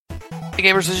Hey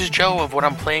gamers, this is Joe of What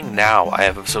I'm Playing Now. I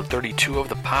have episode 32 of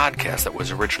the podcast that was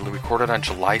originally recorded on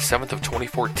July 7th of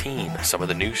 2014. Some of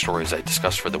the news stories I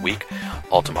discussed for the week: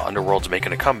 Ultima Underworld's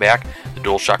making a comeback, the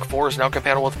DualShock 4 is now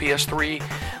compatible with PS3,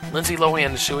 Lindsay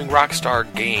Lohan is suing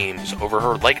Rockstar Games over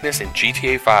her likeness in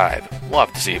GTA 5. We'll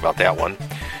have to see about that one.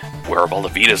 Where have all the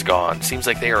Vitas gone? Seems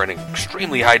like they are in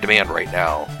extremely high demand right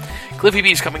now. Cliffy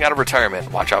B's coming out of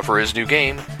retirement. Watch out for his new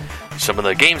game. Some of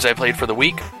the games I played for the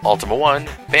week: Ultima 1,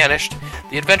 Banished,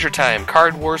 the Adventure Time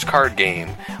Card Wars card game.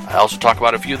 I also talk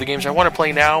about a few of the games I want to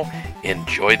play now.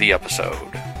 Enjoy the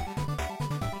episode.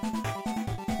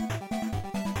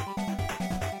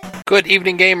 Good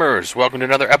evening, gamers. Welcome to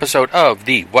another episode of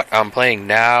the What I'm Playing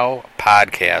Now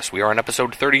podcast. We are on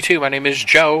episode 32. My name is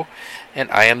Joe, and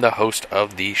I am the host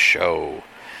of the show.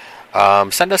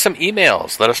 Send us some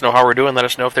emails. Let us know how we're doing. Let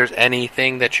us know if there's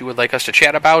anything that you would like us to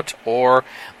chat about, or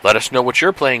let us know what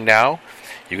you're playing now.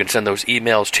 You can send those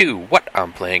emails to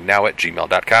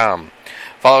whatimplayingnow@gmail.com.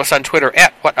 Follow us on Twitter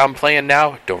at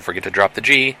whatimplayingnow. Don't forget to drop the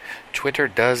G. Twitter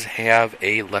does have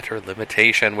a letter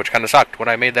limitation, which kind of sucked when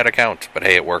I made that account, but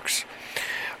hey, it works.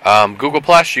 Google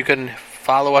Plus, you can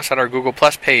follow us on our Google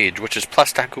Plus page, which is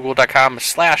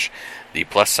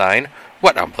plus.google.com/the+sign.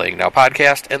 What I'm Playing Now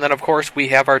podcast. And then, of course, we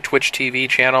have our Twitch TV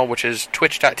channel, which is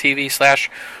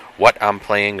twitch.tv/What I'm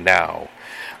Playing Now.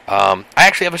 I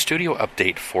actually have a studio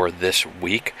update for this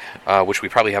week, which we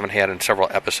probably haven't had in several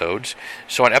episodes.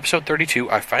 So on episode 32,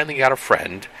 I finally got a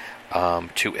friend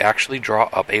to actually draw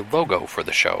up a logo for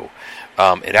the show.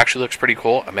 It actually looks pretty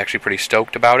cool. I'm actually pretty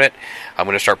stoked about it. I'm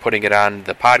going to start putting it on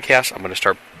the podcast. I'm going to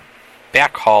start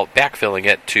backfilling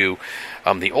it to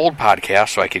the old podcast,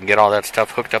 so I can get all that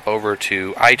stuff hooked up over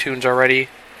to iTunes already.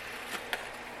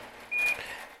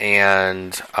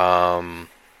 And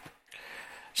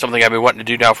something I've been wanting to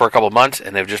do now for a couple of months,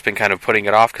 and I've just been kind of putting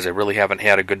it off because I really haven't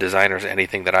had a good designer or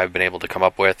anything that I've been able to come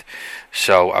up with.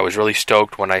 So I was really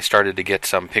stoked when I started to get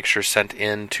some pictures sent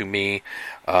in to me.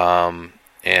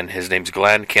 And his name's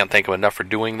Glenn. Can't thank him enough for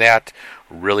doing that.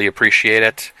 Really appreciate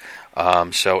it.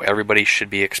 So everybody should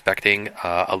be expecting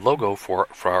a logo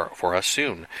for us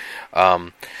soon.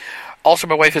 Also,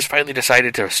 my wife has finally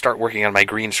decided to start working on my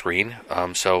green screen.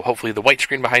 So hopefully the white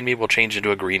screen behind me will change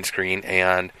into a green screen,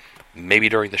 and maybe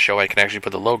during the show I can actually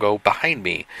put the logo behind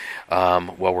me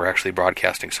while we're actually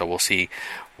broadcasting. So we'll see.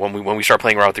 When we start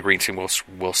playing around with the green screen,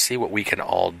 we'll see what we can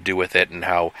all do with it and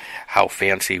how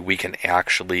fancy we can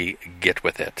actually get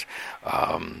with it.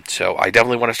 So I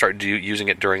definitely want to start using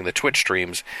it during the Twitch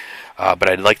streams, but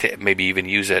I'd like to maybe even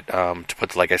use it to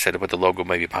put, like I said, to put the logo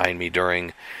maybe behind me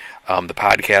during the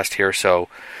podcast here. So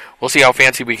we'll see how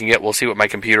fancy we can get. We'll see what my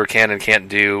computer can and can't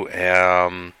do,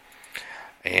 and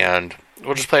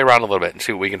we'll just play around a little bit and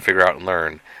see what we can figure out and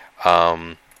learn.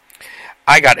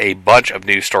 I got a bunch of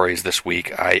news stories this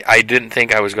week. I didn't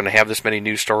think I was going to have this many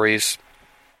news stories.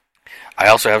 I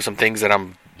also have some things that I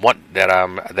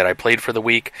played for the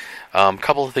week. A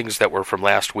couple of things that were from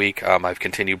last week. I've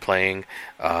continued playing.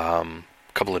 A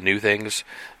couple of new things.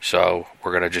 So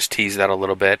we're going to just tease that a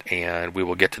little bit, and we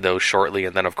will get to those shortly.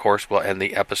 And then, of course, we'll end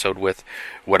the episode with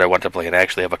what I want to play. And I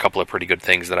actually have a couple of pretty good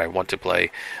things that I want to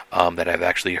play that I've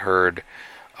actually heard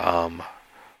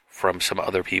from some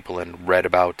other people and read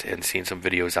about and seen some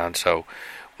videos on. So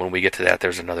when we get to that,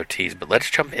 there's another tease. But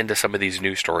let's jump into some of these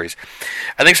news stories.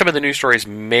 I think some of the news stories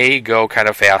may go kind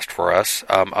of fast for us.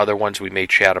 Other ones we may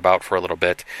chat about for a little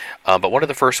bit. But one of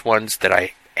the first ones that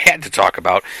I had to talk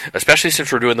about, especially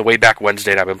since we're doing the Way Back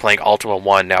Wednesday, and I've been playing Ultima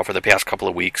 1 now for the past couple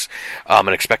of weeks, and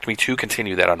expect me to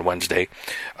continue that on Wednesday.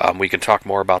 We can talk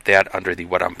more about that under the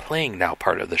What I'm Playing Now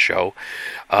part of the show.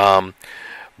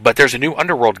 But there's a new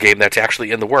Underworld game that's actually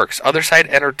in the works. Otherside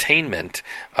Entertainment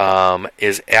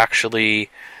is actually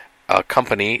a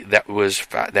company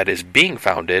that is being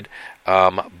founded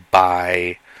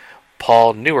by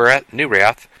Paul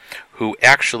Neurath, who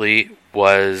actually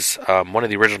was one of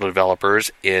the original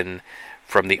developers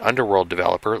from the Underworld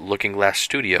developer Looking Glass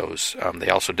Studios. They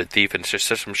also did Thief and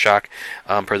System Shock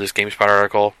per this GameSpot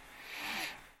article.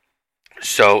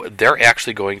 So they're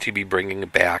actually going to be bringing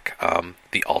back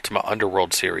the Ultima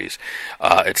Underworld series.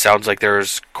 It sounds like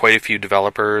there's quite a few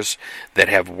developers that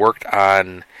have worked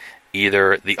on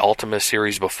either the Ultima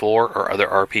series before or other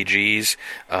RPGs.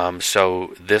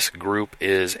 So this group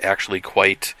is actually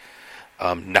quite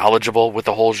knowledgeable with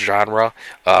the whole genre.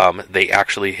 They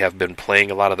actually have been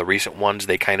playing a lot of the recent ones.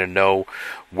 They kind of know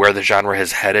where the genre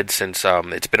has headed since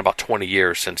it's been about 20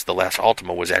 years since the last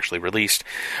Ultima was actually released.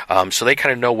 So they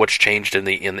kind of know what's changed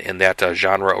in that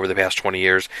genre over the past 20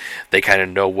 years. They kind of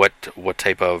know what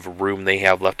type of room they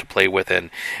have left to play with,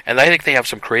 and I think they have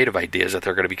some creative ideas that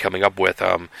they're going to be coming up with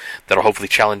that'll hopefully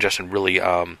challenge us and really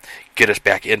get us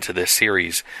back into this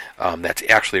series. That's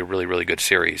actually a really, really good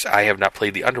series. I have not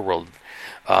played the Underworld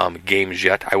games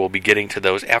yet. I will be getting to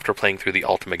those after playing through the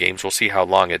Ultima games. We'll see how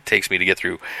long it takes me to get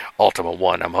through Ultima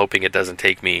 1. I'm hoping it doesn't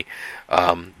take me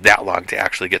that long to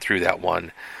actually get through that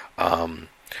one. But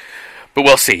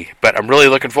we'll see. But I'm really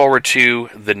looking forward to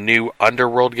the new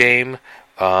Underworld game.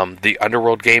 The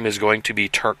Underworld game is going to be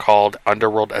called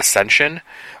Underworld Ascension.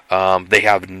 They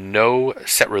have no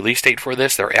set release date for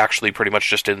this. They're actually pretty much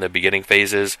just in the beginning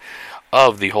phases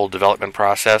of the whole development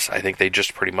process. I think they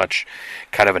just pretty much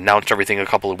kind of announced everything a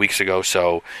couple of weeks ago,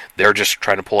 so they're just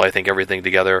trying to pull, I think, everything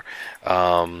together.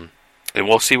 And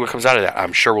we'll see what comes out of that.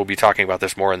 I'm sure we'll be talking about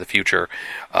this more in the future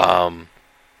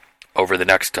over the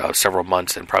next several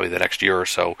months and probably the next year or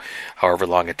so, however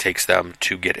long it takes them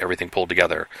to get everything pulled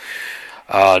together.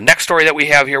 Next story that we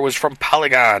have here was from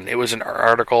Polygon. It was an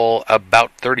article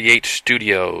about 38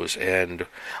 Studios, and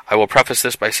I will preface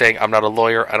this by saying I'm not a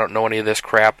lawyer. I don't know any of this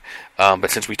crap,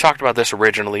 but since we talked about this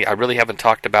originally, I really haven't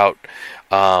talked about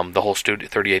the whole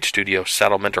 38 Studio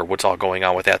settlement or what's all going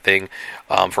on with that thing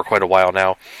for quite a while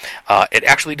now. It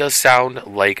actually does sound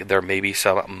like there may be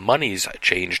some monies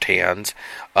changed hands.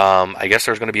 I guess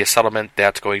there's going to be a settlement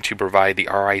that's going to provide the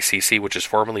RICC, which is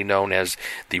formerly known as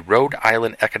the Rhode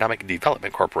Island Economic Development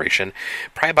Corporation,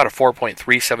 probably about a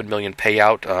 $4.37 million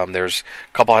payout. There's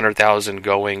a couple $100,000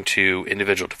 going to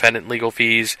individual defendant legal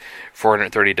fees,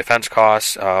 $430 defense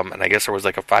costs, and I guess there was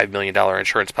like a $5 million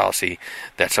insurance policy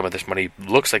that some of this money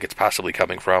looks like it's possibly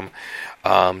coming from.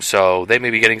 So they may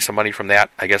be getting some money from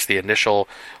that. I guess the initial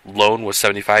loan was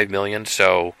 $75 million,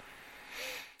 so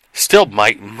still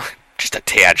might just a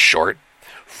tad short.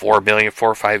 $4 or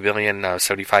 $5 million,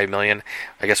 $75 million.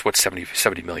 I guess what's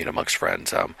 70 million amongst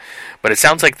friends. But it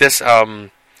sounds like this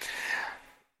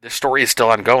story is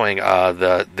still ongoing.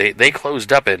 They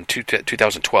closed up in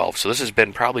 2012, so this has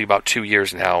been probably about 2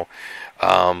 years now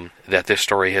that this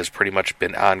story has pretty much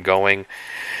been ongoing.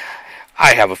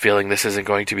 I have a feeling this isn't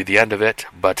going to be the end of it,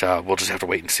 but we'll just have to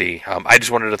wait and see. I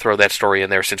just wanted to throw that story in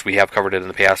there since we have covered it in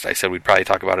the past. I said we'd probably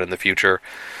talk about it in the future.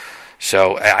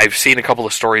 So I've seen a couple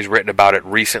of stories written about it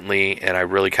recently, and I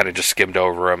really kind of just skimmed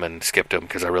over them and skipped them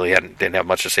because I really didn't have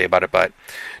much to say about it, but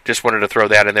just wanted to throw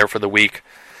that in there for the week.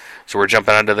 So we're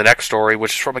jumping on to the next story,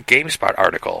 which is from a GameSpot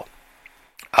article.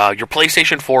 Your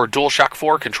PlayStation 4 DualShock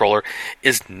 4 controller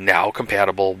is now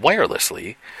compatible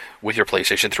wirelessly with your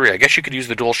PlayStation 3. I guess you could use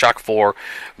the DualShock 4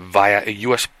 via a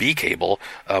USB cable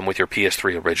with your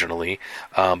PS3 originally,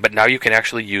 but now you can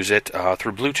actually use it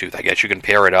through Bluetooth. I guess you can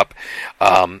pair it up,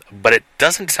 but it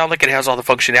doesn't sound like it has all the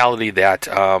functionality that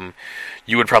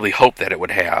you would probably hope that it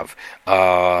would have.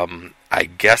 I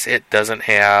guess it doesn't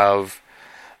have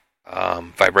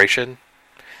vibration.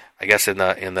 I guess in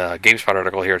the GameSpot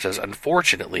article here it says,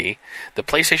 unfortunately, the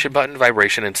PlayStation button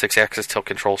vibration and 6-axis tilt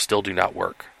control still do not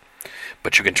work.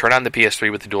 But you can turn on the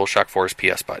PS3 with the DualShock 4's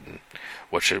PS button,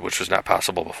 which was not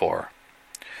possible before.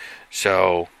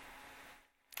 So,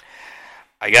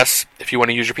 I guess if you want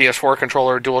to use your PS4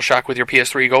 controller DualShock with your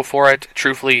PS3, go for it.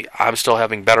 Truthfully, I'm still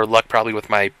having better luck probably with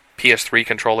my PS3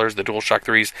 controllers, the DualShock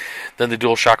 3s, than the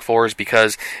DualShock 4s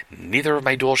because neither of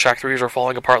my DualShock 3s are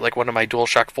falling apart like one of my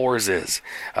DualShock 4s is.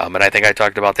 And I think I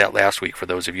talked about that last week for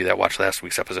those of you that watched last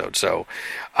week's episode. So,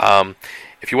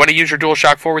 if you want to use your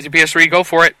DualShock 4 with your PS3, go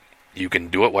for it. You can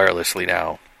do it wirelessly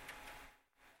now.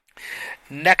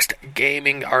 Next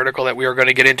gaming article that we are going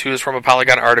to get into is from a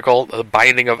Polygon article, The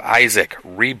Binding of Isaac,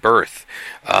 Rebirth.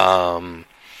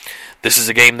 This is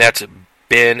a game that's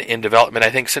been in development, I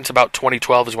think, since about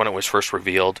 2012 is when it was first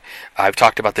revealed. I've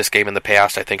talked about this game in the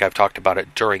past. I think I've talked about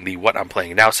it during the What I'm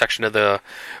Playing Now section of the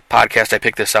podcast. I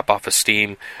picked this up off of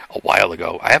Steam a while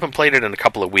ago. I haven't played it in a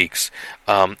couple of weeks.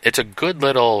 It's a good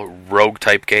little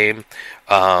rogue-type game.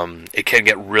 It can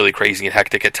get really crazy and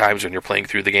hectic at times when you're playing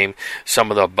through the game.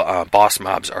 Some of the boss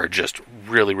mobs are just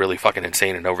really, really fucking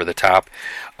insane and over the top.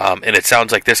 And it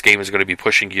sounds like this game is going to be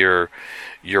pushing your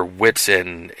wits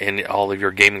and all of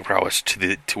your gaming prowess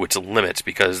to its limits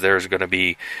because there's going to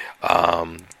be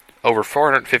over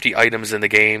 450 items in the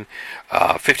game,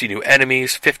 50 new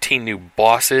enemies, 15 new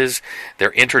bosses.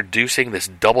 They're introducing this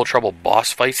Double Trouble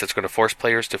boss fights that's going to force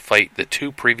players to fight the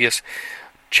two previous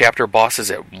chapter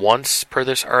bosses at once, per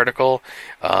this article.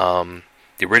 The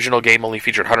original game only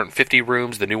featured 150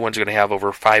 rooms. The new one's going to have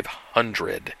over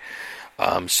 500.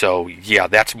 So yeah,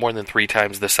 that's more than 3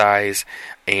 times the size,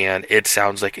 and it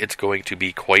sounds like it's going to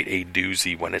be quite a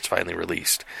doozy when it's finally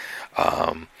released.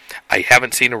 I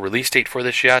haven't seen a release date for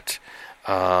this yet,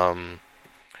 so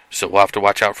we'll have to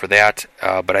watch out for that.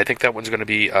 But I think that one's going to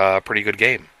be a pretty good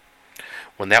game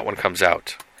when that one comes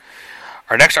out.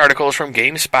 Our next article is from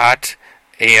GameSpot,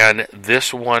 and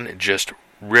this one just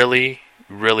really,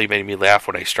 really made me laugh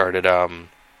when I started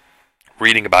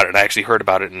reading about it. And I actually heard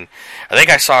about it, and I think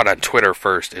I saw it on Twitter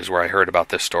first is where I heard about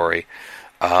this story.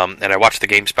 And I watched the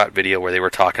GameSpot video where they were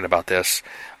talking about this.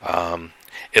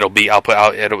 It'll be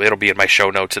in my show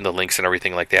notes and the links and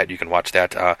everything like that. You can watch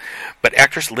that. But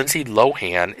actress Lindsay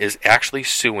Lohan is actually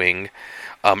suing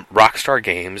Rockstar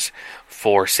Games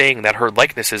for saying that her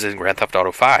likeness is in Grand Theft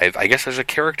Auto 5. I guess there's a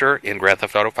character in Grand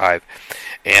Theft Auto 5,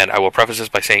 and I will preface this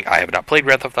by saying I have not played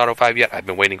Grand Theft Auto 5 yet. I've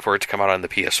been waiting for it to come out on the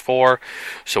PS4,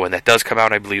 so when that does come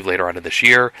out, I believe later on in this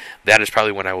year, that is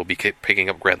probably when I will be picking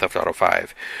up Grand Theft Auto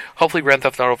 5. Hopefully Grand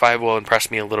Theft Auto 5 will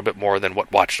impress me a little bit more than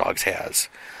what Watch Dogs has.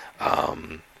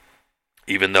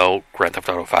 Even though Grand Theft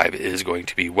Auto 5 is going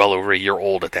to be well over a year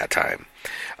old at that time.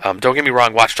 Don't get me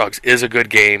wrong, Watch Dogs is a good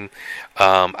game.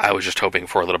 I was just hoping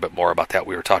for a little bit more about that.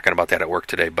 We were talking about that at work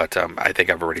today, but I think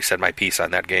I've already said my piece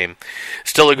on that game.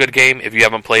 Still a good game. If you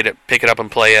haven't played it, pick it up and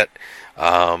play it.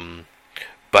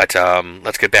 But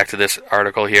let's get back to this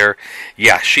article here.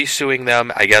 Yeah, she's suing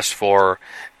them, I guess, for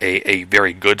a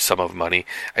very good sum of money.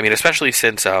 I mean, especially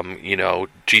since,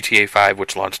 GTA 5,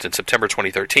 which launched in September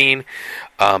 2013,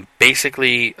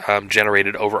 basically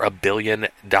generated over $1 billion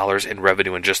in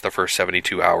revenue in just the first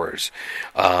 72 hours.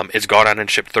 It's gone on and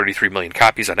shipped 33 million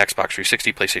copies on Xbox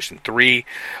 360, PlayStation 3,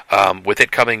 with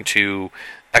it coming to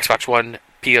Xbox One,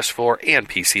 PS4, and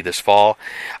PC this fall.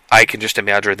 I can just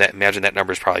imagine that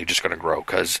number is probably just going to grow,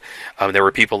 because there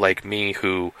were people like me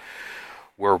who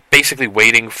were basically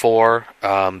waiting for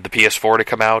the PS4 to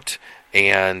come out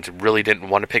and really didn't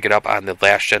want to pick it up on the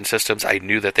last gen systems. I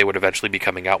knew that they would eventually be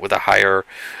coming out with a higher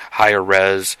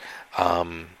res,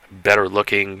 better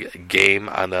looking game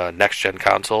on the next gen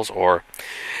consoles, or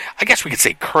I guess we could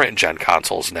say current gen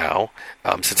consoles now,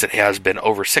 since it has been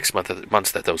over 6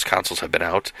 months that those consoles have been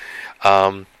out.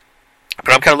 But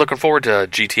I'm kind of looking forward to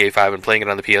GTA 5 and playing it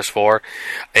on the PS4,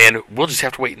 and we'll just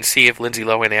have to wait and see if Lindsay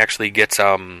Lohan actually gets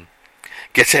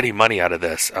any money out of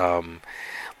this.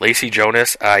 Lacey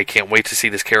Jonas, I can't wait to see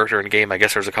this character in game. I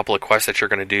guess there's a couple of quests that you're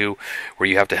going to do where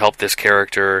you have to help this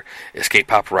character escape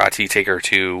paparazzi, take her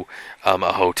to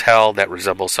a hotel that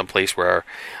resembles some place where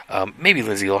maybe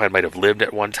Lindsay Lohan might have lived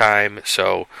at one time.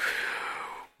 So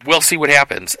we'll see what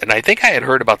happens. And I think I had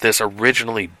heard about this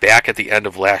originally back at the end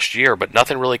of last year, but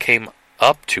nothing really came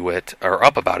up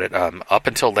about it up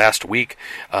until last week,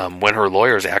 when her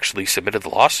lawyers actually submitted the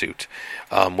lawsuit,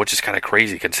 which is kind of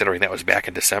crazy considering that was back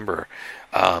in December,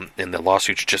 and the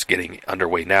lawsuit's just getting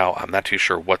underway now. I'm not too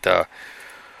sure what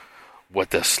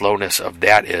the slowness of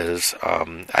that is.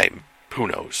 Who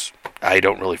knows? I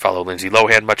don't really follow Lindsay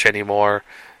Lohan much anymore.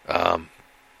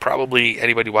 Probably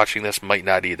anybody watching this might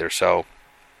not either. So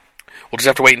we'll just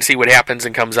have to wait and see what happens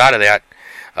and comes out of that.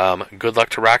 Good luck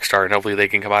to Rockstar, and hopefully they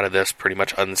can come out of this pretty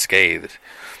much unscathed.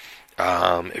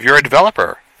 If you're a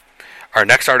developer, our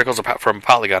next article is from a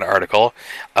Polygon article,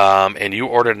 and you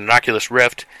ordered an Oculus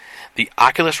Rift. The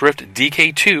Oculus Rift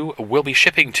DK2 will be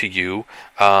shipping to you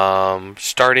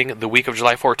starting the week of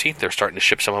July 14th. They're starting to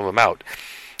ship some of them out.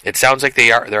 It sounds like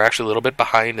they're actually a little bit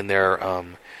behind in their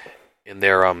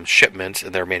shipments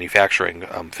in their manufacturing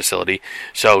facility.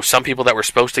 So some people that were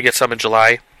supposed to get some in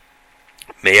July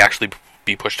may actually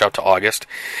be pushed out to August.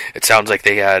 It sounds like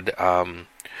they had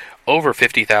over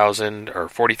 50,000 or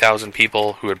 40,000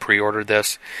 people who had pre-ordered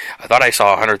this. I thought I saw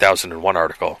 100,000 in one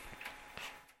article.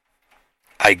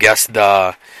 I guess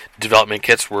the development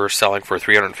kits were selling for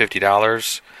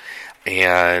 $350,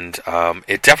 and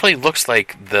it definitely looks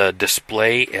like the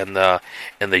display and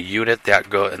the unit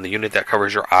that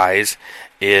covers your eyes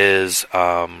is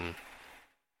a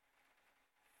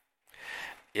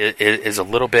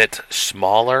little bit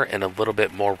smaller and a little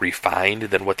bit more refined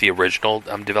than what the original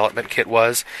development kit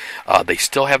was. They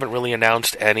still haven't really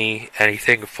announced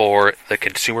anything for the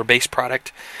consumer-based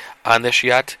product on this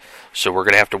yet, so we're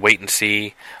going to have to wait and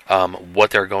see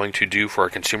what they're going to do for a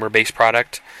consumer-based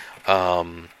product.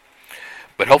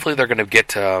 But hopefully they're going to get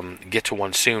to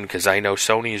one soon, because I know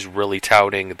Sony's really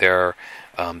touting their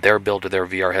build of their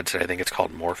VR headset. I think it's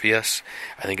called Morpheus.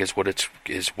 I think is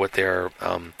what their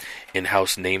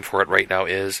in-house name for it right now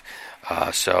is.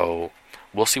 So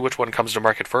we'll see which one comes to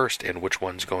market first and which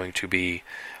one's going to be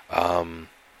a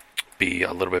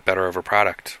little bit better of a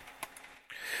product.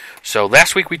 So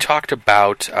last week we talked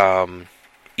about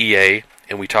EA,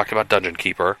 and we talked about Dungeon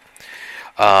Keeper.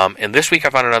 And this week I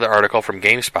found another article from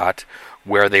GameSpot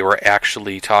where they were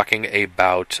actually talking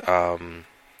about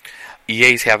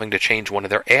EA's having to change one of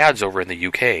their ads over in the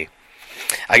UK.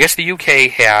 I guess the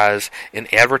UK has an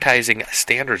advertising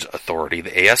standards authority,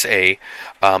 the ASA,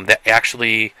 that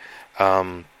actually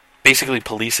basically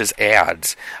polices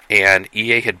ads. And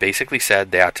EA had basically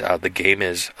said that the game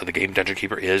Dungeon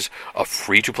Keeper is a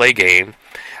free-to-play game.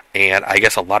 And I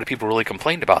guess a lot of people really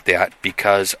complained about that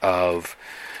because of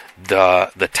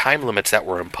the time limits that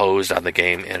were imposed on the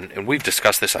game, and we've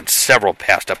discussed this on several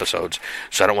past episodes,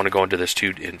 so I don't want to go into this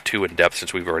too in depth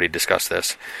since we've already discussed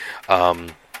this.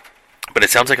 But it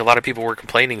sounds like a lot of people were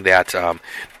complaining that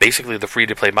basically the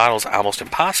free-to-play model is almost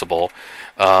impossible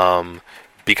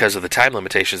because of the time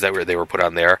limitations that they were put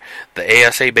on there. The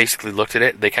ASA basically looked at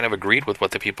it, they kind of agreed with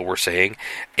what the people were saying,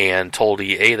 and told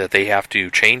EA that they have to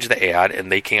change the ad,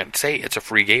 and they can't say it's a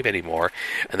free game anymore,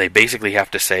 and they basically have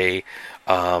to say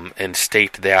and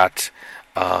state that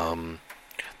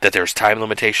that there's time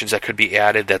limitations that could be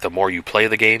added, that the more you play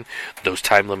the game, those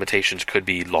time limitations could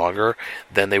be longer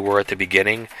than they were at the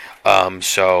beginning.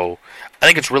 So I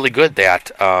think it's really good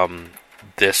that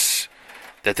this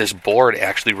board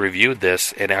actually reviewed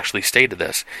this and actually stated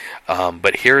this.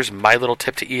 But here's my little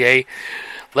tip to EA.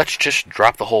 Let's just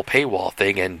drop the whole paywall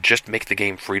thing and just make the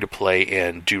game free to play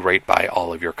and do right by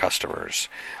all of your customers.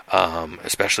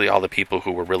 Especially all the people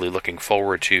who were really looking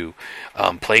forward to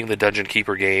playing the Dungeon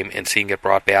Keeper game and seeing it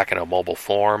brought back in a mobile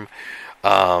form.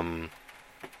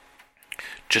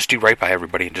 Just do right by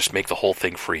everybody and just make the whole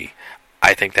thing free.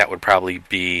 I think that would probably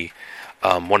be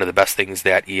one of the best things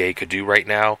that EA could do right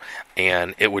now,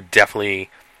 and it would definitely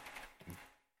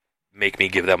make me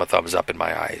give them a thumbs up in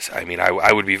my eyes. I mean,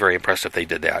 I would be very impressed if they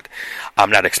did that. I'm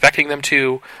not expecting them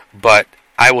to, but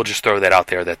I will just throw that out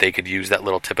there that they could use that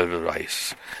little tip of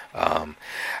advice.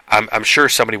 I'm sure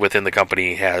somebody within the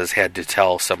company has had to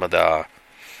tell some of the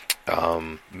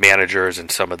managers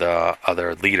and some of the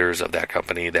other leaders of that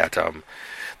company that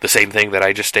the same thing that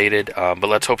I just stated. But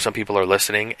let's hope some people are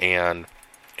listening, and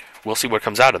we'll see what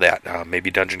comes out of that. Maybe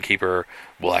Dungeon Keeper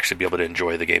will actually be able to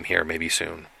enjoy the game here maybe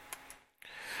soon.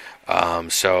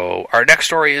 So our next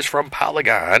story is from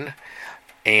Polygon,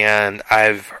 and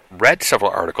I've read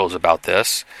several articles about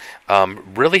this.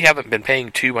 Really haven't been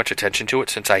paying too much attention to it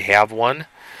since I have one.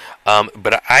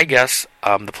 But I guess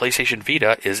the PlayStation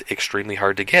Vita is extremely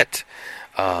hard to get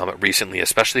recently,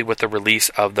 especially with the release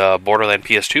of the Borderlands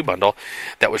PS2 bundle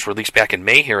that was released back in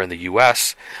May here in the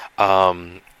US.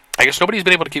 I guess nobody's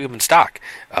been able to keep them in stock.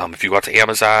 If you go out to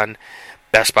Amazon,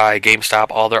 Best Buy, GameStop,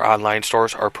 all their online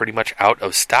stores are pretty much out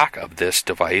of stock of this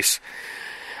device.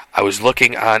 I was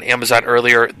looking on Amazon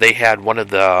earlier. They had one of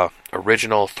the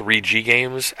original 3G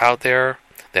games out there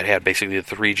that had basically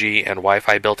the 3G and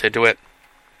Wi-Fi built into it,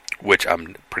 which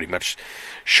I'm pretty much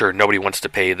sure nobody wants to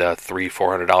pay the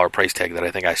 $400 price tag that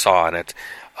I think I saw on it,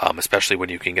 especially when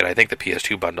you can get, I think, the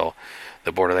PS2 bundle,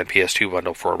 the Borderlands PS2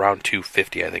 bundle for around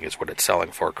 $250, I think is what it's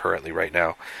selling for currently right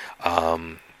now.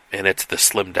 And it's the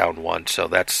slimmed down one, so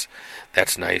that's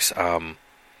nice.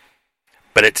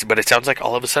 But it sounds like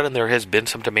all of a sudden there has been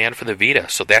some demand for the Vita,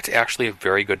 so that's actually a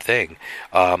very good thing.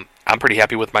 I'm pretty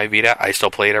happy with my Vita. I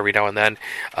still play it every now and then.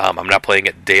 I'm not playing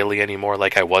it daily anymore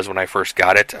like I was when I first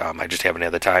got it. I just haven't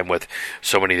had the time with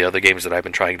so many of the other games that I've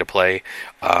been trying to play.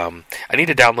 I need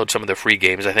to download some of the free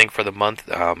games, I think, for the month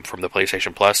from the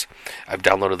PlayStation Plus. I've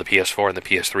downloaded the PS4 and the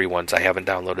PS3 ones. I haven't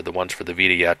downloaded the ones for the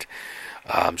Vita yet.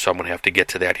 So I'm going to have to get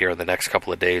to that here in the next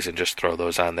couple of days and just throw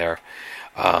those on there.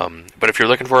 But if you're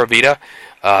looking for a Vita,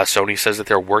 Sony says that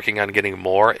they're working on getting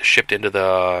more shipped into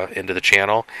the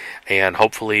channel, and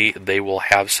hopefully they will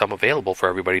have some available for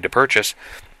everybody to purchase.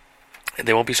 And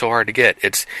they won't be so hard to get.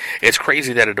 It's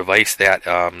crazy that a device that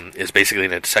is basically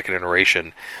in its second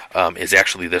iteration is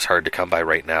actually this hard to come by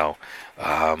right now.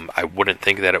 I wouldn't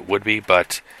think that it would be,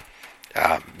 but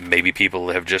maybe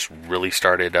people have just really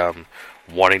started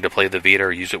wanting to play the Vita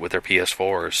or use it with their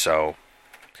PS4s. So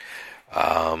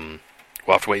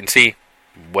we'll have to wait and see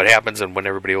what happens and when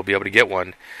everybody will be able to get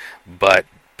one. But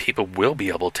people will be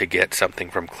able to get something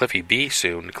from Cliffy B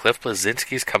soon. Cliff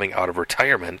Bleszinski's coming out of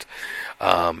retirement.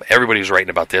 Everybody's writing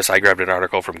about this. I grabbed an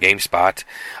article from GameSpot.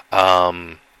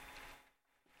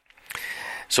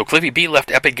 So Cliffy B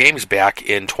left Epic Games back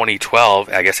in 2012,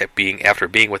 I guess after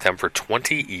being with them for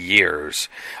 20 years.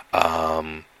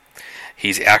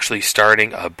 He's actually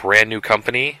starting a brand new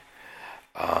company,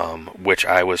 which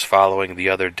I was following the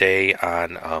other day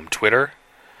on Twitter.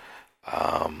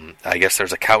 I guess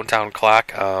there's a countdown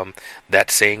clock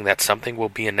that's saying that something will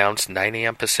be announced 9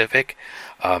 a.m. Pacific,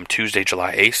 Tuesday,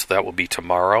 July 8th, so that will be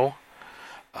tomorrow.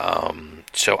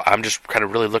 So I'm just kind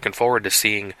of really looking forward to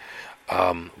seeing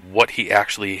what he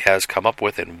actually has come up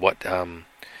with and what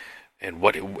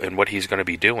he's going to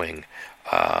be doing.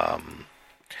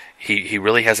 He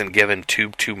really hasn't given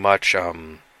too much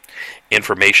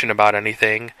information about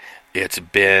anything. It's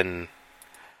been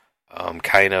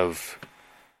kind of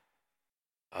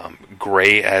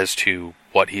gray as to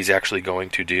what he's actually going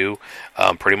to do.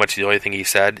 Pretty much the only thing he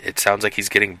said, it sounds like he's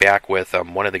getting back with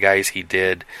one of the guys he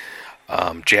did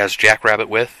Jazz Jackrabbit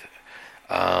with.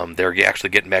 They're actually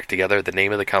getting back together. The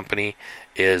name of the company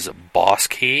is Boss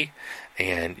Key,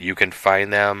 and you can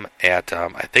find them at,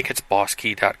 I think it's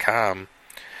bosskey.com,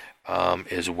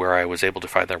 is where I was able to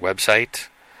find their website.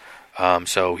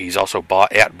 So he's also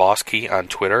at Boss Key on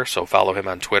Twitter, so follow him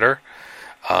on Twitter.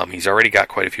 He's already got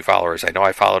quite a few followers. I know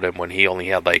I followed him when he only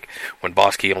had when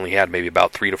Boss Key only had maybe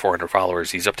about 300 to 400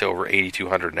 followers. He's up to over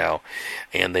 8,200 now,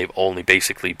 and they've only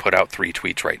basically put out 3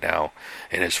 tweets right now.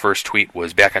 And his first tweet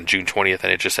was back on June 20th,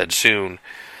 and it just said soon.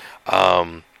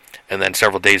 And then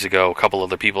several days ago, a couple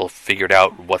other people figured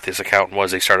out what this account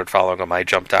was. They started following him. I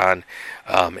jumped on,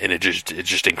 and it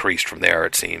just increased from there,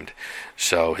 it seemed.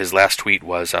 So his last tweet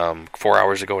was 4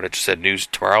 hours ago, and it just said news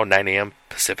tomorrow, 9 a.m.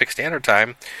 Pacific Standard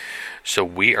Time. So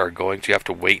we are going to have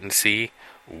to wait and see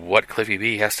what Cliffy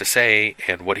B has to say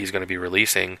and what he's going to be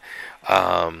releasing.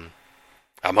 I'm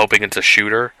hoping it's a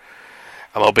shooter.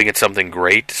 I'm hoping it's something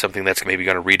great, something that's maybe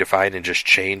going to redefine and just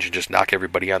change and just knock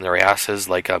everybody on their asses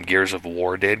like Gears of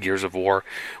War did. Gears of War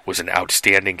was an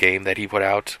outstanding game that he put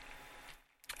out.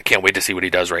 I can't wait to see what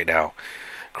he does right now.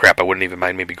 Crap, I wouldn't even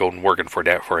mind maybe going working for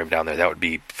him down there. That would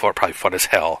be probably fun as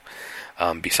hell.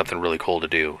 Be something really cool to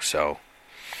do. So,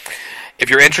 if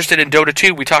you're interested in Dota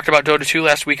 2, we talked about Dota 2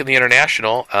 last week in the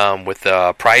International, with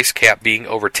the prize cap being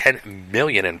over 10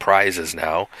 million in prizes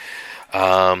now.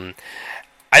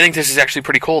 I think this is actually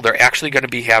pretty cool. They're actually going to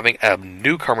be having a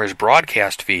newcomers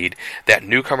broadcast feed that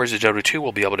newcomers to Dota 2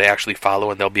 will be able to actually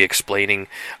follow, and they'll be explaining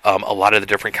a lot of the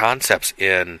different concepts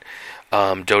in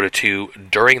Dota 2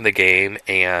 during the game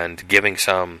and giving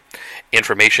some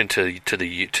information to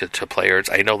players.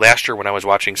 I know last year when I was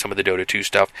watching some of the Dota 2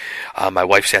 stuff, my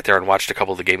wife sat there and watched a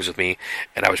couple of the games with me,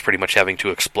 and I was pretty much having to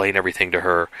explain everything to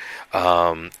her.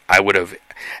 I would have,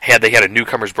 had they had a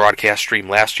newcomers broadcast stream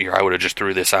last year, I would have just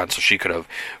threw this on so she could have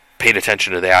paid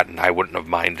attention to that, and I wouldn't have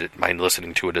mind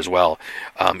listening to it as well.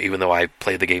 Even though I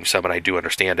played the game some and I do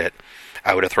understand it,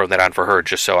 I would have thrown that on for her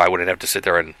just so I wouldn't have to sit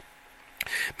there and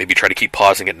maybe try to keep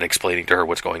pausing it and explaining to her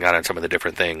what's going on some of the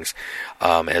different things,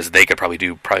 as they could probably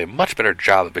do a much better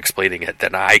job of explaining it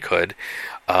than I could.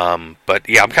 But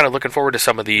yeah, I'm kind of looking forward to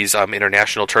some of these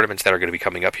international tournaments that are going to be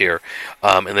coming up here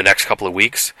in the next couple of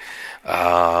weeks.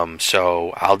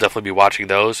 So I'll definitely be watching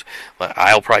those.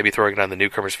 I'll probably be throwing it on the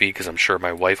newcomers feed because I'm sure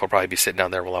my wife will probably be sitting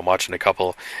down there while I'm watching a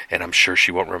couple, and I'm sure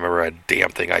she won't remember a damn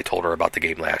thing I told her about the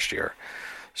game last year.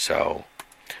 So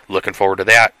looking forward to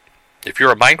that. If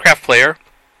you're a Minecraft player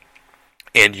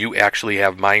and you actually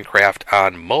have Minecraft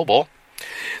on mobile,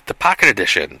 the Pocket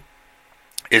Edition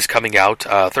is coming out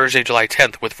Thursday, July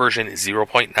 10th with version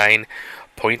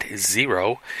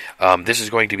 0.9.0. This is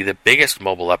going to be the biggest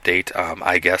mobile update,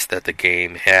 I guess, that the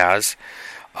game has.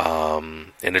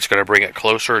 And it's going to bring it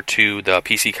closer to the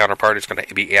PC counterpart. It's going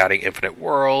to be adding infinite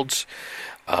worlds,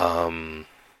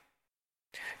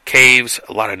 caves,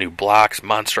 a lot of new blocks,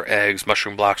 monster eggs,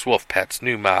 mushroom blocks, wolf pets,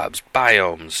 new mobs,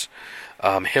 biomes,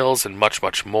 hills, and much,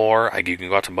 much more. You can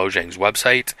go out to Mojang's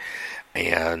website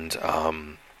and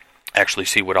actually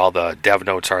see what all the dev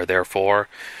notes are there for.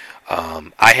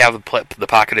 I have the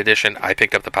Pocket Edition. I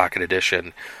picked up the Pocket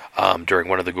Edition during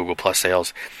one of the Google Plus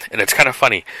sales. And it's kind of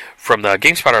funny. From the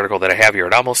GameSpot article that I have here,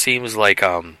 it almost seems like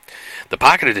the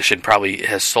Pocket Edition probably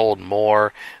has sold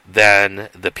more than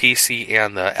the PC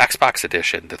and the Xbox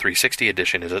Edition. The 360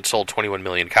 Edition it sold 21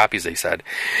 million copies, they said.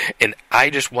 And I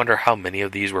just wonder how many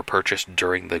of these were purchased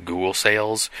during the Google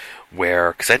sales,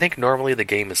 because I think normally the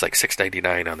game is like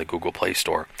 $6.99 on the Google Play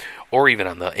Store, or even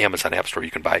on the Amazon App Store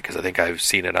you can buy it, because I think I've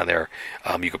seen it on there.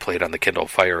 You could play it on the Kindle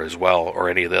Fire as well, or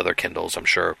any of the other Kindles, I'm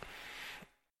sure.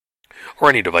 Or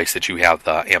any device that you have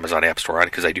the Amazon App Store on,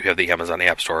 because I do have the Amazon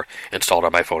App Store installed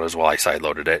on my phone as well. I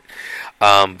sideloaded it.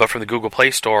 But from the Google Play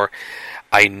Store,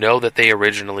 I know that the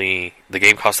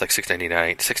game cost like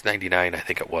 $6.99, I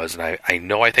think it was, and I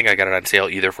think I got it on sale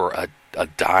either for a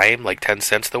dime, like 10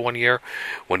 cents the one year,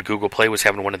 when Google Play was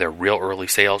having one of their real early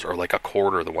sales, or like a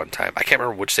quarter the one time. I can't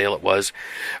remember which sale it was.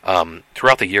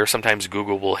 Throughout the year, sometimes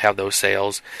Google will have those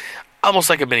sales, almost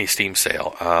like a mini Steam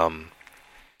sale.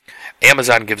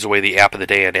 Amazon gives away the app of the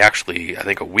day, and actually, I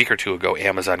think a week or two ago,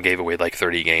 Amazon gave away like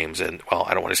 30 games, and, well,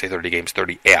 I don't want to say 30 games,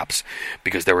 30 apps,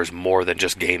 because there was more than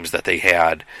just games that they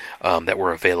had that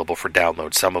were available for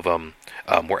download. Some of them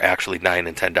were actually $9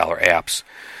 and $10 apps,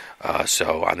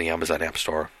 so on the Amazon App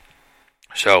Store.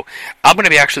 So I'm going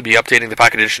to actually be updating the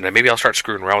Pocket Edition, and maybe I'll start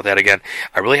screwing around with that again.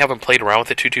 I really haven't played around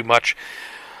with it too much.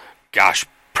 Gosh,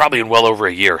 probably in well over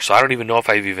a year, so I don't even know if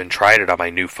I've even tried it on my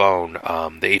new phone,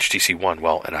 the HTC One.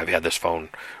 Well, and I've had this phone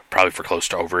probably for close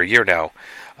to over a year now,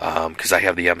 because I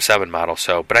have the M7 model.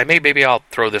 So, but maybe I'll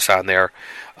throw this on there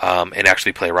and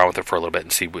actually play around with it for a little bit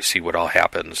and see what all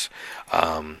happens.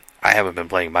 I haven't been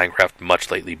playing Minecraft much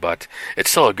lately, but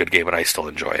it's still a good game and I still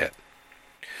enjoy it.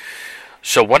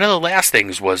 So one of the last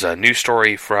things was a news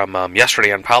story from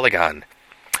yesterday on Polygon.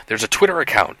 There's a Twitter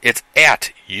account. It's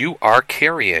at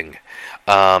YouAreCarrying.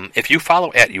 If you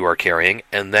follow at YouAreCarrying,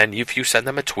 and then if you send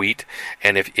them a tweet,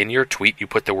 and if in your tweet you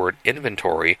put the word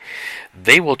inventory,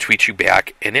 they will tweet you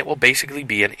back, and it will basically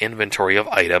be an inventory of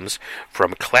items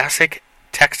from classic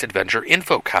text-adventure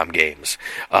Infocom games.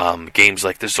 Games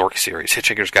like the Zork series,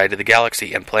 Hitchhiker's Guide to the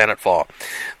Galaxy, and Planetfall.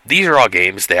 These are all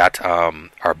games that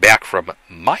are back from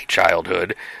my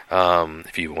childhood,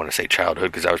 if you want to say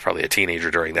childhood, because I was probably a teenager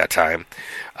during that time.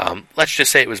 Let's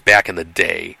just say it was back in the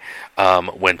day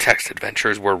when text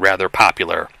adventures were rather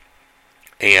popular.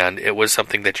 And it was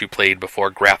something that you played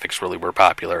before graphics really were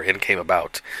popular and came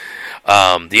about.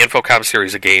 The Infocom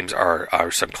series of games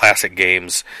are some classic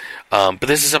games, but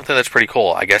this is something that's pretty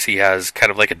cool. I guess he has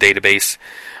kind of like a database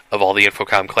of all the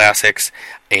Infocom classics,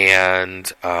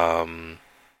 and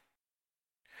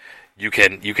you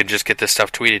can just get this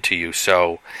stuff tweeted to you.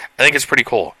 So I think it's pretty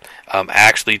cool. I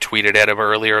actually tweeted at him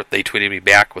earlier. They tweeted me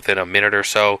back within a minute or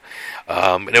so.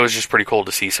 And it was just pretty cool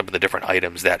to see some of the different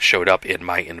items that showed up in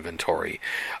my inventory.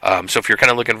 So if you're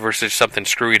kind of looking for something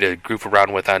screwy to goof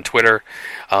around with on Twitter,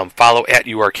 follow at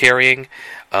YouAreCarrying.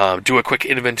 Do a quick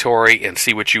inventory and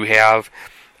see what you have.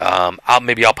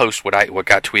 I'll post what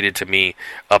got tweeted to me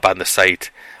up on the site,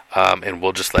 and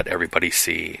we'll just let everybody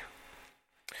see.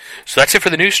 So that's it for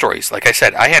the news stories. Like I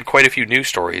said, I had quite a few news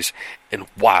stories, and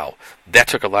wow, that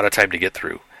took a lot of time to get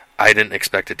through. I didn't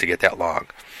expect it to get that long.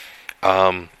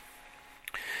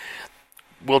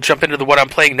 We'll jump into the What I'm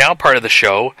Playing Now part of the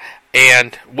show,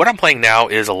 and what I'm playing now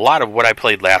is a lot of what I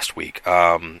played last week.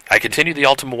 I continued the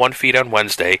Ultima 1 feed on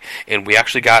Wednesday, and we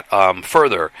actually got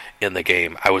further in the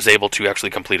game. I was able to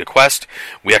actually complete a quest.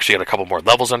 We actually had a couple more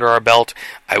levels under our belt.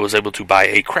 I was able to buy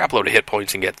a crap load of hit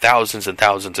points and get thousands and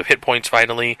thousands of hit points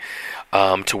finally,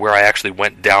 to where I actually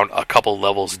went down a couple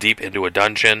levels deep into a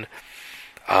dungeon,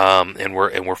 and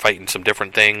we're fighting some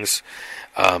different things.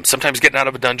 Sometimes getting out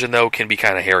of a dungeon, though, can be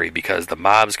kind of hairy because the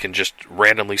mobs can just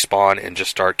randomly spawn and just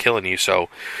start killing you. So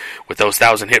with those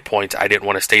 1,000 hit points, I didn't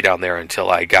want to stay down there until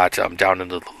I got down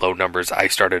into the low numbers. I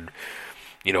started,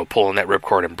 pulling that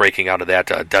ripcord and breaking out of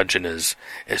that dungeon as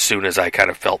soon as I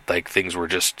kind of felt like things were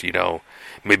just,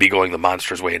 maybe going the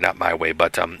monster's way and not my way.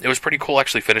 But it was pretty cool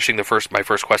actually finishing my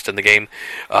first quest in the game.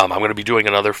 I'm going to be doing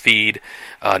another feed,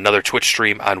 another Twitch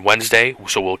stream on Wednesday,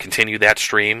 so we'll continue that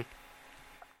stream.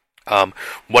 One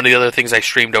of the other things I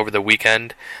streamed over the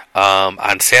weekend,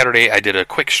 on Saturday I did a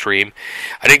quick stream.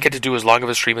 I didn't get to do as long of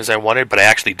a stream as I wanted, but I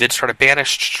actually did start a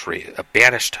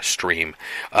banished stream.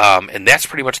 And that's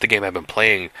pretty much the game I've been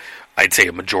playing. I'd say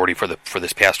a majority for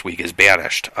this past week is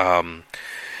Banished.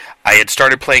 I had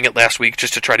started playing it last week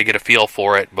just to try to get a feel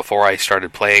for it before I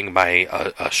started playing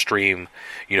my stream,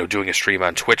 doing a stream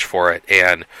on Twitch for it.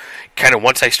 And kind of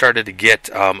once I started to get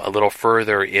a little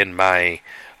further in my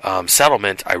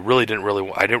settlement, I didn't really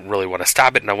want to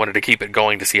stop it, and I wanted to keep it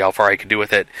going to see how far I could do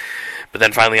with it. But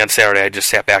then finally on Saturday, I just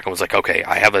sat back and was like, okay,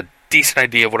 I have a decent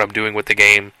idea of what I'm doing with the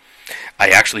game. I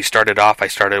actually started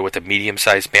with a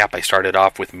medium-sized map. I started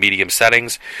off with medium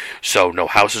settings, so no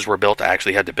houses were built. I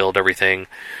actually had to build everything.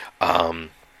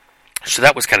 So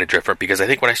that was kind of different, because I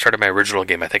think when I started my original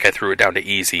game, I think I threw it down to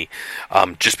easy,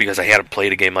 just because I hadn't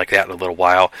played a game like that in a little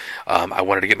while. I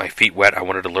wanted to get my feet wet. I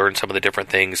wanted to learn some of the different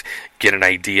things, get an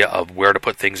idea of where to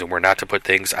put things and where not to put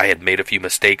things. I had made a few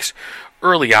mistakes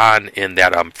early on in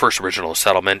that first original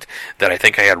settlement that I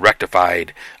think I had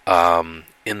rectified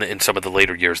in some of the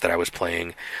later years that I was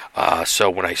playing. So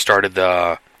when I started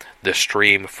the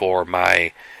stream for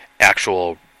my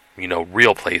actual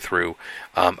real playthrough,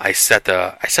 I set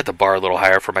the bar a little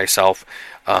higher for myself,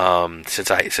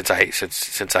 since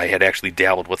I had actually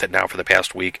dabbled with it now for the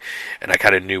past week, and I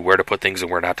kind of knew where to put things and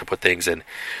where not to put things. And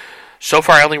so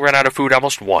far, I only ran out of food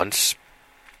almost once.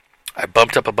 I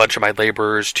bumped up a bunch of my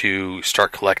laborers to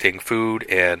start collecting food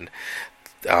and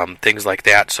things like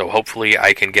that. So hopefully,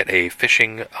 I can get a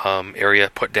fishing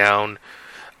area put down.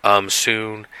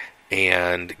 soon,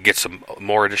 and get some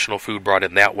more additional food brought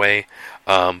in that way.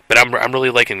 But I'm really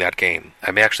liking that game.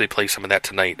 I may actually play some of that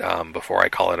tonight before I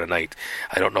call it a night.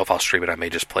 I don't know if I'll stream it. I may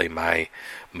just play my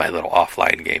little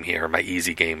offline game here, my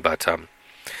easy game. But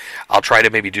I'll try to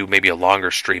do a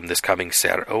longer stream this coming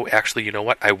Saturday. Oh, actually, you know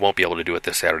what? I won't be able to do it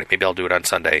this Saturday. Maybe I'll do it on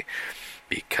Sunday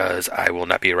because I will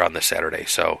not be around this Saturday.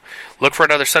 So look for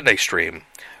another Sunday stream.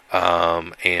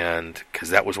 And because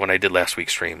that was when I did last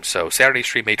week's stream. So Saturday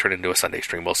stream may turn into a Sunday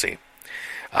stream. We'll see.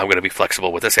 I'm going to be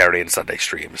flexible with the Saturday and Sunday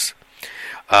streams.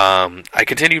 I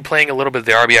continued playing a little bit of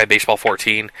the RBI Baseball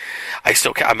 14.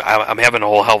 I'm having a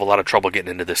whole hell of a lot of trouble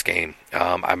getting into this game.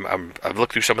 I've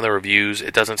looked through some of the reviews.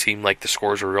 It doesn't seem like the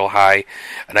scores are real high,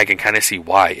 and I can kind of see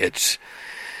why. It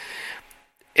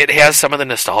has some of the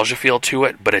nostalgia feel to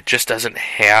it, but it just doesn't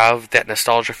have that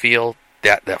nostalgia feel,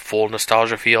 that full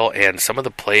nostalgia feel, and some of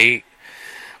the play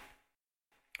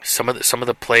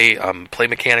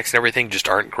mechanics and everything just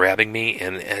aren't grabbing me,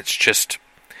 and it's just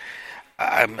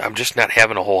I'm just not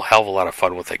having a whole hell of a lot of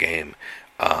fun with the game.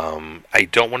 I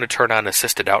don't want to turn on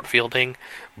assisted outfielding,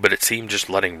 but it seemed just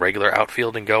letting regular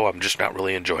outfielding go, I'm just not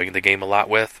really enjoying the game a lot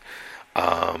with.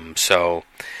 So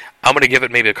I'm going to give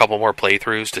it maybe a couple more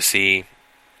playthroughs to see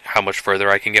how much further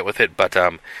I can get with it. But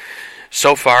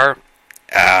so far,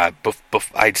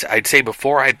 I'd say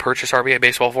before I'd purchase RBI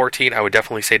Baseball 14, I would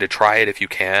definitely say to try it if you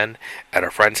can at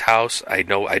a friend's house. I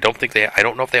don't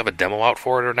know if they have a demo out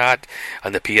for it or not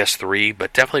on the PS3,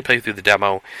 but definitely play through the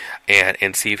demo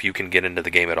and see if you can get into the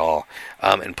game at all.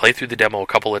 And play through the demo a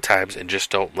couple of times and just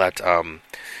don't let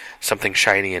something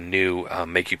shiny and new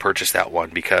make you purchase that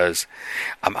one, because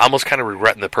I'm almost kind of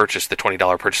regretting the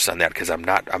 $20 purchase on that, because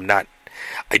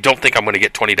I don't think I'm going to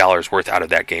get $20 worth out of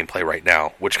that gameplay right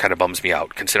now, which kind of bums me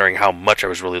out, considering how much I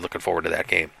was really looking forward to that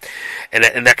game. And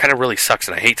that kind of really sucks,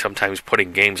 and I hate sometimes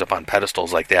putting games up on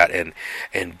pedestals like that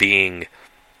and being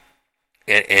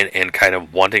and kind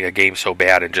of wanting a game so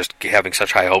bad and just having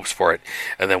such high hopes for it,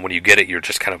 and then when you get it, you're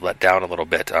just kind of let down a little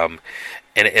bit. And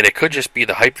it could just be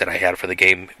the hype that I had for the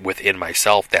game within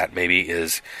myself that maybe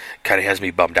kind of has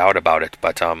me bummed out about it,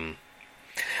 but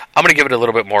I'm going to give it a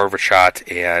little bit more of a shot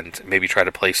and maybe try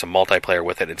to play some multiplayer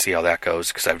with it and see how that goes,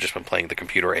 because I've just been playing the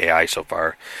computer AI so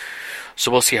far.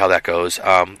 So we'll see how that goes.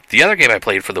 The other game I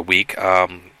played for the week,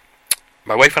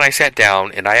 my wife and I sat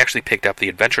down and I actually picked up the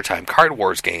Adventure Time Card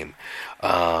Wars game.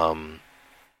 So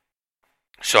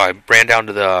I ran down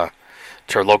to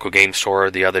our local game store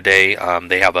the other day.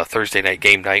 They have a Thursday night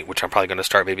game night, which I'm probably going to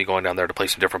start maybe going down there to play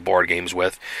some different board games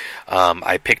with.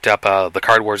 I picked up the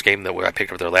Card Wars game that I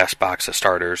picked up their last box of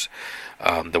starters,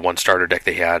 the one starter deck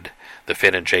they had, the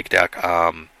Finn and Jake deck.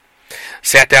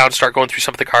 Sat down, started going through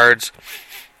some of the cards,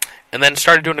 and then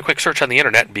started doing a quick search on the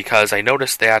internet, because I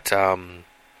noticed that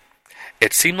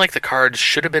it seemed like the cards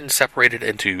should have been separated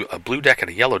into a blue deck and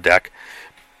a yellow deck,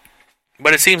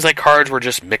 but it seems like cards were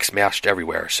just mixed-matched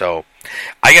everywhere. So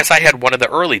I guess I had one of the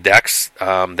early decks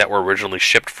that were originally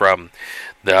shipped from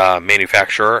the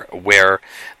manufacturer, where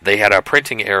they had a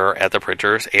printing error at the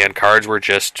printers and cards were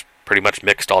just pretty much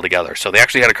mixed all together. So they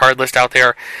actually had a card list out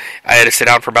there. I had to sit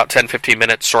down for about 10-15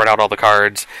 minutes, sort out all the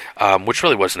cards, which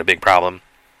really wasn't a big problem.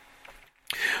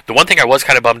 The one thing I was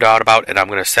kind of bummed out about, and I'm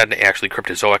going to send actually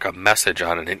Cryptozoic a message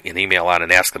on an email on and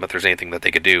ask them if there's anything that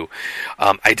they could do.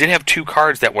 I did have two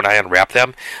cards that when I unwrapped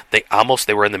them, they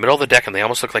were in the middle of the deck and they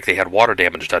almost looked like they had water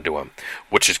damage done to them,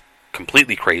 which is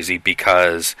completely crazy,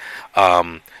 because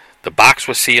the box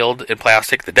was sealed in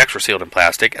plastic, the decks were sealed in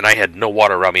plastic, and I had no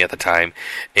water around me at the time.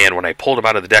 And when I pulled them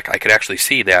out of the deck, I could actually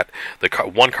see that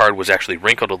one card was actually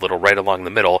wrinkled a little right along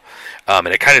the middle, and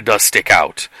it kind of does stick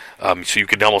out. So you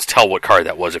could almost tell what card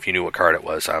that was if you knew what card it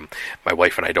was. My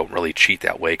wife and I don't really cheat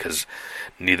that way, because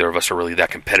neither of us are really that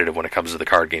competitive when it comes to the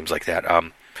card games like that.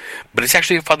 But it's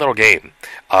actually a fun little game.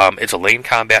 It's a lane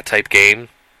combat type game.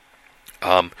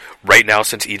 Right now,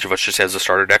 since each of us just has the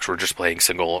starter decks, we're just playing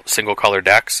single color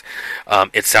decks.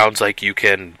 It sounds like you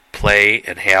can play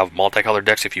and have multicolored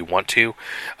decks if you want to.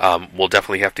 We'll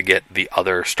definitely have to get the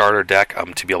other starter deck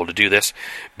to be able to do this,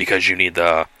 because you need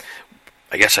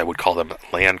I guess I would call them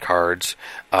land cards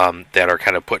that are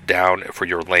kind of put down for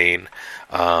your lane.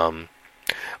 But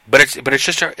it's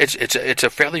just it's a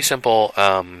fairly simple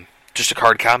just a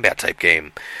card combat type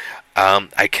game.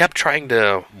 I kept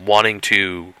wanting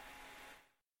to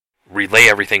relay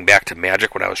everything back to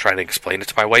Magic when I was trying to explain it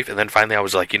to my wife, and then finally I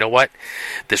was like, you know what,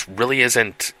 this really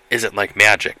isn't like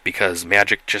Magic, because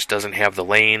Magic just doesn't have the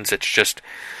lanes. It's just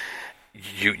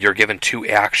you're given two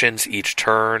actions each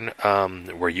turn,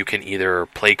 where you can either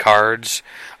play cards,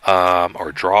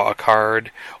 or draw a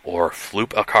card, or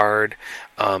floop a card.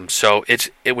 So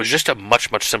it was just a much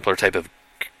simpler type of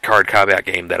card combat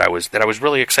game that I was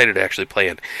really excited to actually play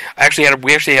in.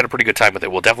 We actually had a pretty good time with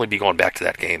it. We'll definitely be going back to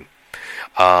that game.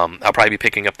 I'll probably be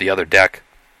picking up the other deck,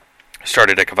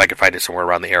 starter deck, if I can find it somewhere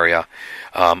around the area,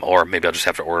 or maybe I'll just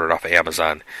have to order it off of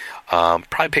Amazon.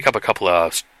 Probably pick up a couple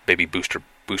of maybe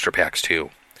booster packs too.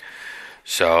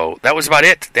 So that was about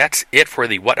it. That's it for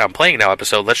the What I'm Playing Now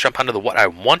episode. Let's jump onto the What I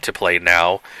Want to Play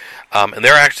Now. And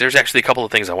there's actually a couple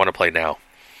of things I want to play now.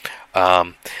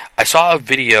 I saw a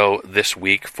video this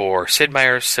week for Sid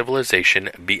Meier's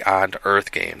Civilization Beyond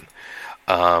Earth game.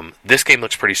 This game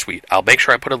looks pretty sweet. I'll make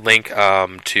sure I put a link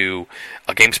to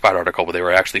a GameSpot article where they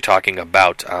were actually talking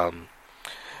about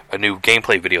a new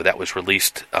gameplay video that was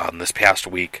released this past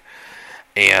week.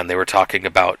 And they were talking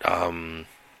about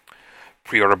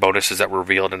pre-order bonuses that were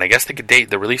revealed, and I guess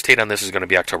the release date on this is going to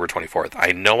be October 24th.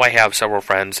 I know I have several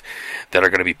friends that are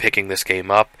going to be picking this game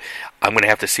up. I'm going to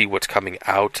have to see what's coming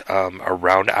out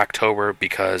around October,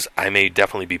 because I may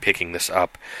definitely be picking this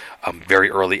up very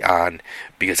early on,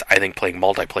 because I think playing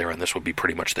multiplayer on this would be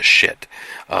pretty much the shit.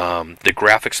 The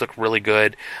graphics look really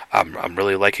good. I'm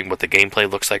really liking what the gameplay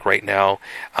looks like right now.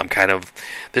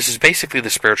 This is basically the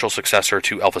spiritual successor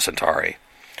to Alpha Centauri.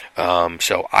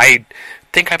 So I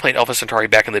think I played Alpha Centauri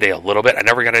back in the day a little bit. I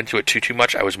never got into it too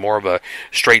much. I was more of a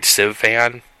straight Civ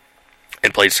fan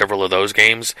and played several of those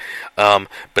games.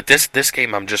 But this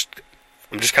game, I'm just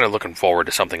kind of looking forward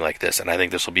to something like this, and I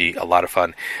think this will be a lot of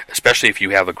fun, especially if you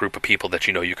have a group of people that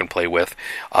you can play with,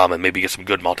 and maybe get some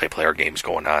good multiplayer games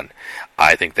going on.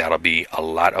 I think that'll be a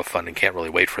lot of fun, and can't really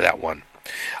wait for that one.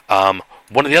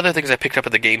 One of the other things I picked up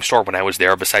at the game store when I was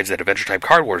there, besides that Adventure Time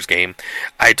Card Wars game,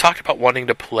 I talked about wanting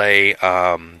to play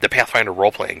the Pathfinder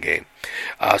role-playing game.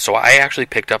 So I actually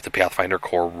picked up the Pathfinder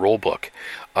Core Rulebook,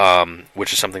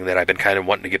 which is something that I've been kind of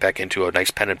wanting to get back into, a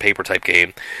nice pen and paper type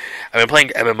game. I've been playing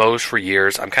MMOs for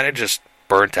years. I'm kind of just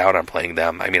burnt out on playing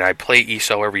them. I mean, I play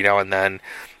ESO every now and then,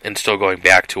 and still going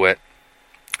back to it.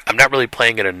 I'm not really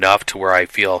playing it enough to where I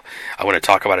feel I want to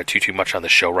talk about it too much on the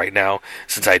show right now,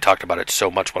 since I talked about it so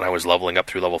much when I was leveling up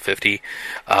through level 50.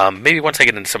 Maybe once I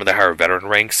get into some of the higher veteran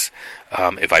ranks,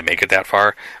 if I make it that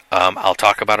far, I'll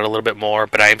talk about it a little bit more,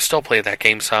 but I am still playing that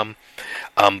game some.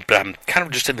 But I'm kind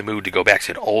of just in the mood to go back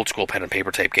to an old school pen and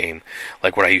paper type game,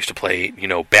 like what I used to play,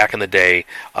 back in the day.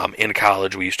 In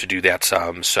college, we used to do that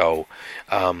some. So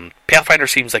Pathfinder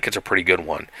seems like it's a pretty good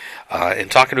one. And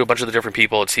talking to a bunch of the different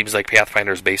people, it seems like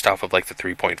Pathfinder is based off of like the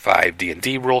 3.5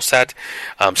 D&D rule set.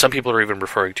 Some people are even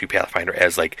referring to Pathfinder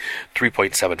as like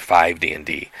 3.75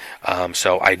 D&D.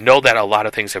 So I know that a lot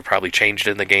of things have probably changed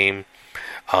in the game.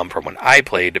 From when I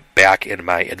played back in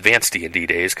my advanced D&D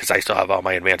days, because I still have all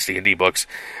my advanced D&D books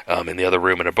in the other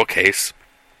room in a bookcase.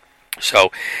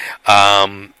 So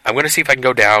I'm going to see if I can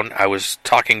go down. I was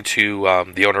talking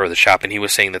to the owner of the shop, and he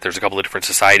was saying that there's a couple of different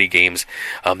society games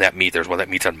that meet. There's one that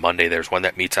meets on Monday. There's one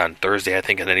that meets on Thursday, I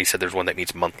think, and then he said there's one that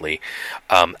meets monthly.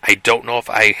 I don't know if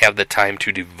I have the time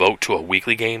to devote to a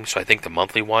weekly game, so I think the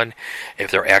monthly one,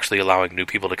 if they're actually allowing new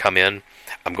people to come in,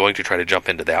 I'm going to try to jump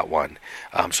into that one.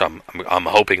 So I'm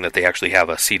hoping that they actually have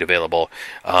a seat available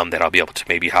that I'll be able to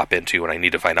maybe hop into, and I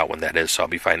need to find out when that is. So I'll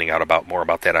be finding out more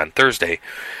about that on Thursday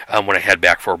when I head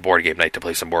back for a board game night to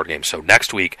play some board games. So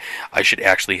next week I should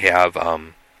actually have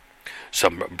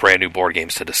some brand new board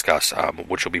games to discuss,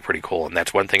 which will be pretty cool. And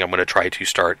that's one thing I'm going to try to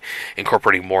start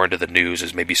incorporating more into the news,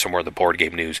 is maybe some more of the board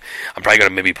game news. I'm probably going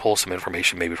to maybe pull some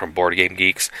information maybe from Board Game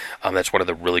Geeks. That's one of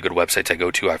the really good websites I go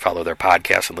to. I follow their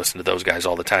podcasts and listen to those guys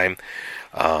all the time.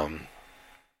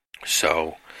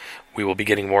 So we will be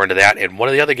getting more into that. And one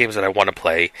of the other games that I want to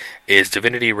play is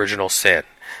Divinity Original Sin.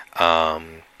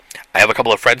 I have a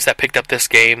couple of friends that picked up this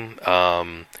game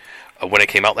when it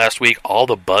came out last week. All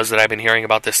the buzz that I've been hearing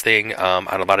about this thing on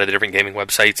a lot of the different gaming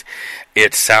websites,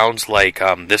 it sounds like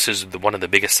this is one of the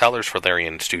biggest sellers for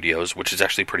Larian Studios, which is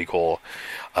actually pretty cool.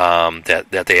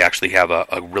 That they actually have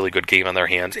a really good game on their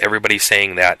hands. Everybody's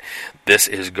saying that this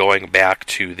is going back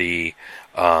to the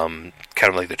kind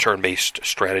of like the turn-based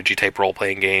strategy type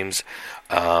role-playing games.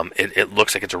 It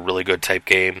looks like it's a really good type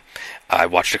game. I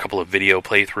watched a couple of video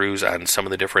playthroughs on some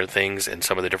of the different things and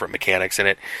some of the different mechanics in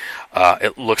it.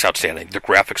 It looks outstanding. The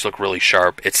graphics look really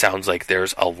sharp. It sounds like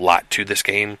there's a lot to this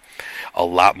game, a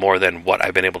lot more than what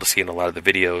I've been able to see in a lot of the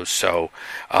videos. So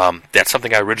that's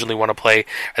something I originally want to play.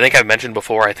 I think I've mentioned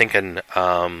before, I think in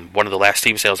one of the last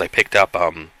Steam sales I picked up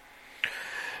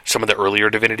some of the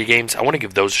earlier Divinity games. I want to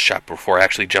give those a shot before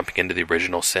actually jumping into the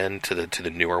Original Sin, to the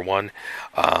newer one.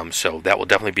 So that will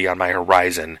definitely be on my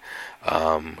horizon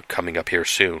coming up here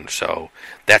soon. So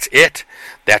that's it.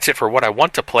 That's it for what I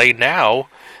want to play now,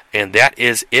 and that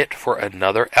is it for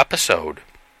another episode.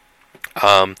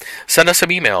 Send us some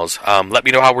emails. Let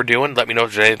me know how we're doing. Let me know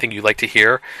if there's anything you'd like to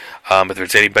hear. If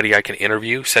there's anybody I can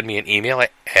interview, send me an email.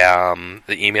 The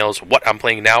email is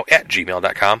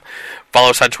whatimplayingnow@gmail.com. Follow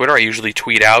us on Twitter. I usually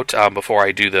tweet out before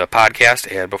I do the podcast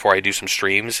and before I do some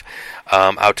streams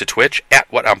out to Twitch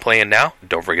at whatimplayingnow.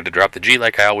 Don't forget to drop the G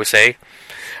like I always say.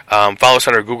 Follow us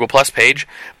on our Google Plus page,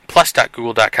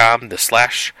 plus.google.com, the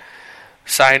slash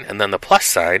sign, and then the plus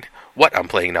sign. What I'm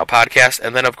Playing Now podcast,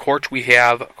 and then of course we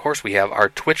have our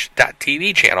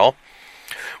Twitch.tv channel,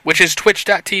 which is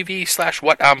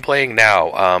twitch.tv/What I'm Playing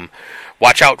Now.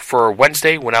 Watch out for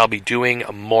Wednesday when I'll be doing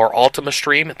more Ultima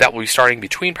stream. That will be starting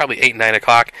between probably 8 and 9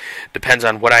 o'clock. Depends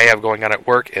on what I have going on at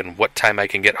work and what time I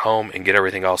can get home and get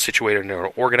everything all situated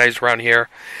and organized around here.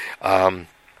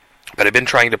 But I've been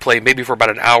trying to play maybe for about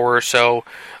an hour or so,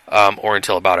 or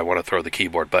until about I want to throw the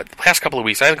keyboard. But the past couple of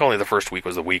weeks, I think only the first week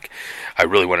was the week I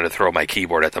really wanted to throw my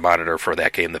keyboard at the monitor for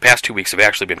that game. The past 2 weeks have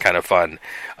actually been kind of fun,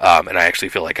 and I actually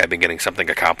feel like I've been getting something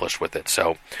accomplished with it.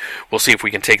 So we'll see if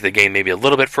we can take the game maybe a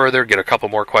little bit further, get a couple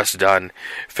more quests done,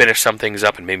 finish some things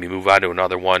up, and maybe move on to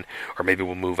another one, or maybe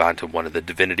we'll move on to one of the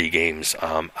Divinity games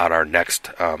on our next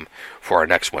for our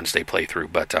next Wednesday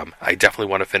playthrough. But I definitely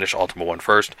want to finish Ultima 1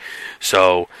 first.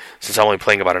 So since I'm only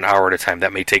playing about an hour at a time,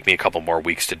 that may take me a couple more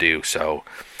weeks to do. So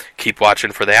keep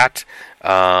watching for that.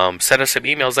 Send us some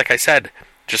emails, like I said.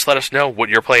 Just let us know what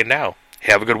you're playing now.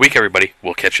 Have a good week, everybody.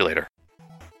 We'll catch you later.